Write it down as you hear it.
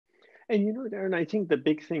And Darren, I think the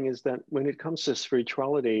big thing is that when it comes to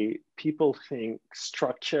spirituality, people think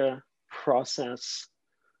structure, process,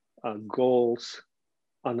 goals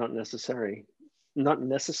are not necessary,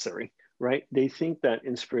 right? They think that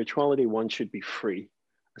in spirituality, one should be free,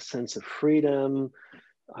 a sense of freedom.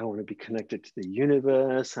 I want to be connected to the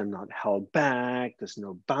universe. I'm not held back. There's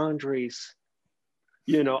no boundaries.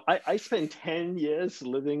 I spent 10 years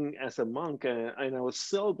living as a monk, and I was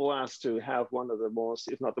so blessed to have one of the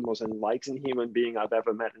most, if not the most enlightened human being I've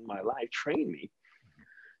ever met in my life train me.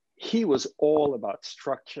 He was all about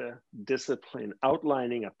structure, discipline,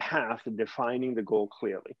 outlining a path and defining the goal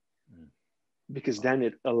clearly. Because then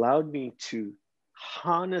it allowed me to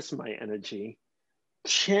harness my energy,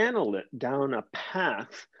 channel it down a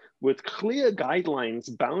path with clear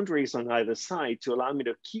guidelines, boundaries on either side to allow me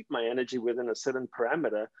to keep my energy within a certain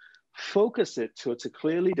parameter, focus it towards a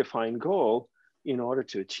clearly defined goal in order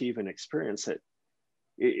to achieve and experience it.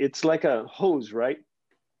 It's like a hose, right?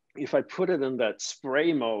 If I put it in that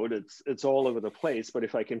spray mode, it's all over the place. But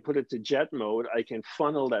if I can put it to jet mode, I can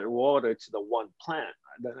funnel that water to the one plant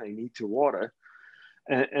that I need to water.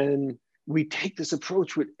 And we take this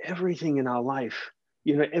approach with everything in our life.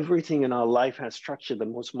 Everything in our life has structure. The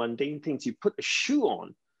most mundane things. You put a shoe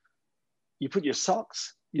on, you put your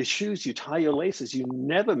socks, your shoes, you tie your laces. You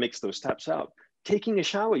never mix those steps out. Taking a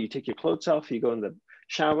shower, you take your clothes off, you go in the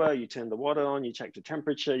shower, you turn the water on, you check the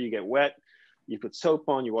temperature, you get wet, you put soap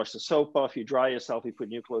on, you wash the soap off, you dry yourself, you put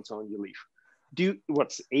new clothes on, you leave.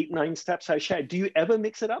 What's 8, 9 steps I shared? Do you ever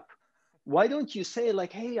mix it up? Why don't you say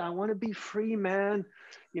like, hey, I want to be free, man.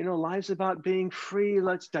 Life's about being free.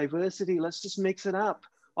 Let's diversity. Let's just mix it up.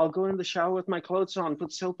 I'll go in the shower with my clothes on,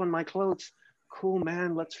 put soap on my clothes. Cool,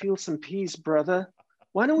 man. Let's feel some peace, brother.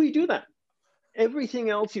 Why don't we do that?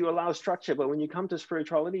 Everything else you allow structure, but when you come to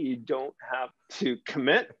spirituality, you don't have to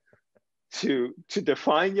commit to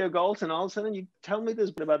define your goals. And all of a sudden you tell me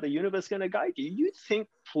this about the universe going to guide you. You think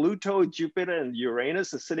Pluto, Jupiter, and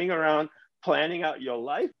Uranus are sitting around planning out your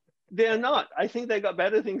life? They're not. I think they got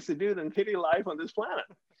better things to do than pity life on this planet.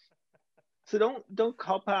 So don't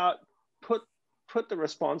cop out. Put the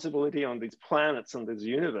responsibility on these planets, on this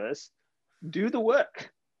universe. Do the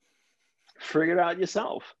work. Figure it out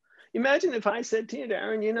yourself. Imagine if I said to you,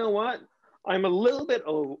 Darren, you know what? I'm a little bit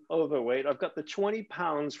overweight. I've got the 20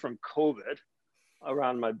 pounds from COVID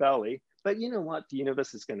around my belly. But you know what? The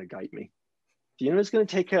universe is going to guide me. The universe is going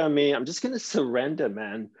to take care of me. I'm just going to surrender,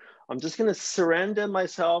 man. I'm just going to surrender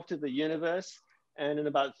myself to the universe. And in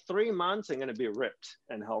about 3 months, I'm going to be ripped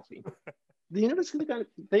and healthy. The universe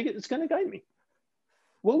is going to guide me.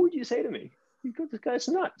 What would you say to me? You go, this guy's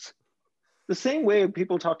nuts. The same way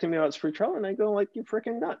people talk to me about spirituality, and I go like, you're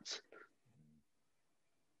freaking nuts.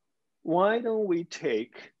 Why don't we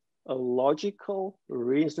take a logical,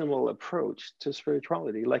 reasonable approach to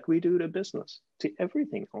spirituality like we do to business, to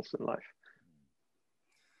everything else in life?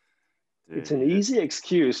 Dude, it's an easy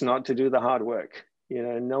excuse not to do the hard work.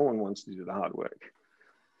 No one wants to do the hard work.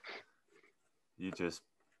 You just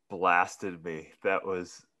blasted me. That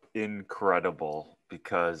was incredible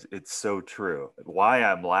because it's so true. Why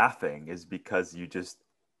I'm laughing is because you just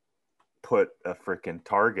put a freaking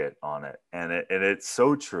target on it, and it's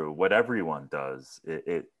so true. What everyone does,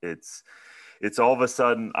 it's all of a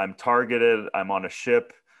sudden I'm targeted. I'm on a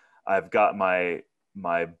ship. I've got my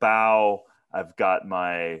bow. I've got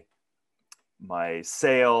my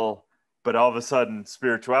sail, but all of a sudden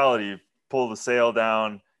spirituality, you pull the sail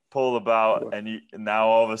down, pull the bow, and now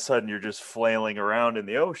all of a sudden you're just flailing around in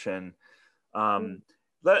the ocean.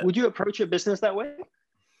 Would you approach your business that way?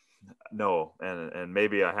 No, and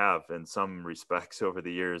maybe I have in some respects over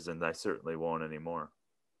the years, and I certainly won't anymore.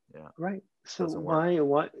 Yeah. Right. So why?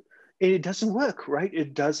 It doesn't work, right?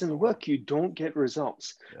 It doesn't work. You don't get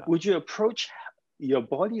results. Yeah. Would you approach your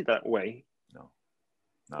body that way? No.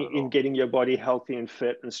 In getting your body healthy and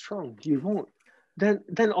fit and strong? You won't.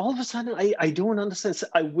 Then all of a sudden, I don't understand. So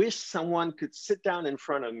I wish someone could sit down in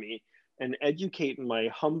front of me and educate my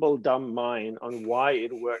humble, dumb mind on why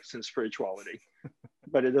it works in spirituality,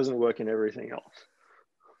 but it doesn't work in everything else.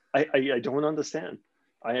 I don't understand.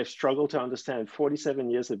 I have struggled to understand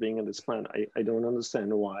 47 years of being on this planet. I don't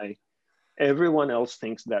understand why everyone else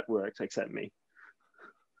thinks that works except me.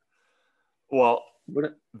 Well,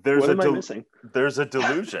 what am I missing? There's a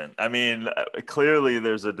delusion. I mean, clearly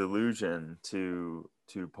there's a delusion to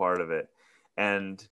part of it. And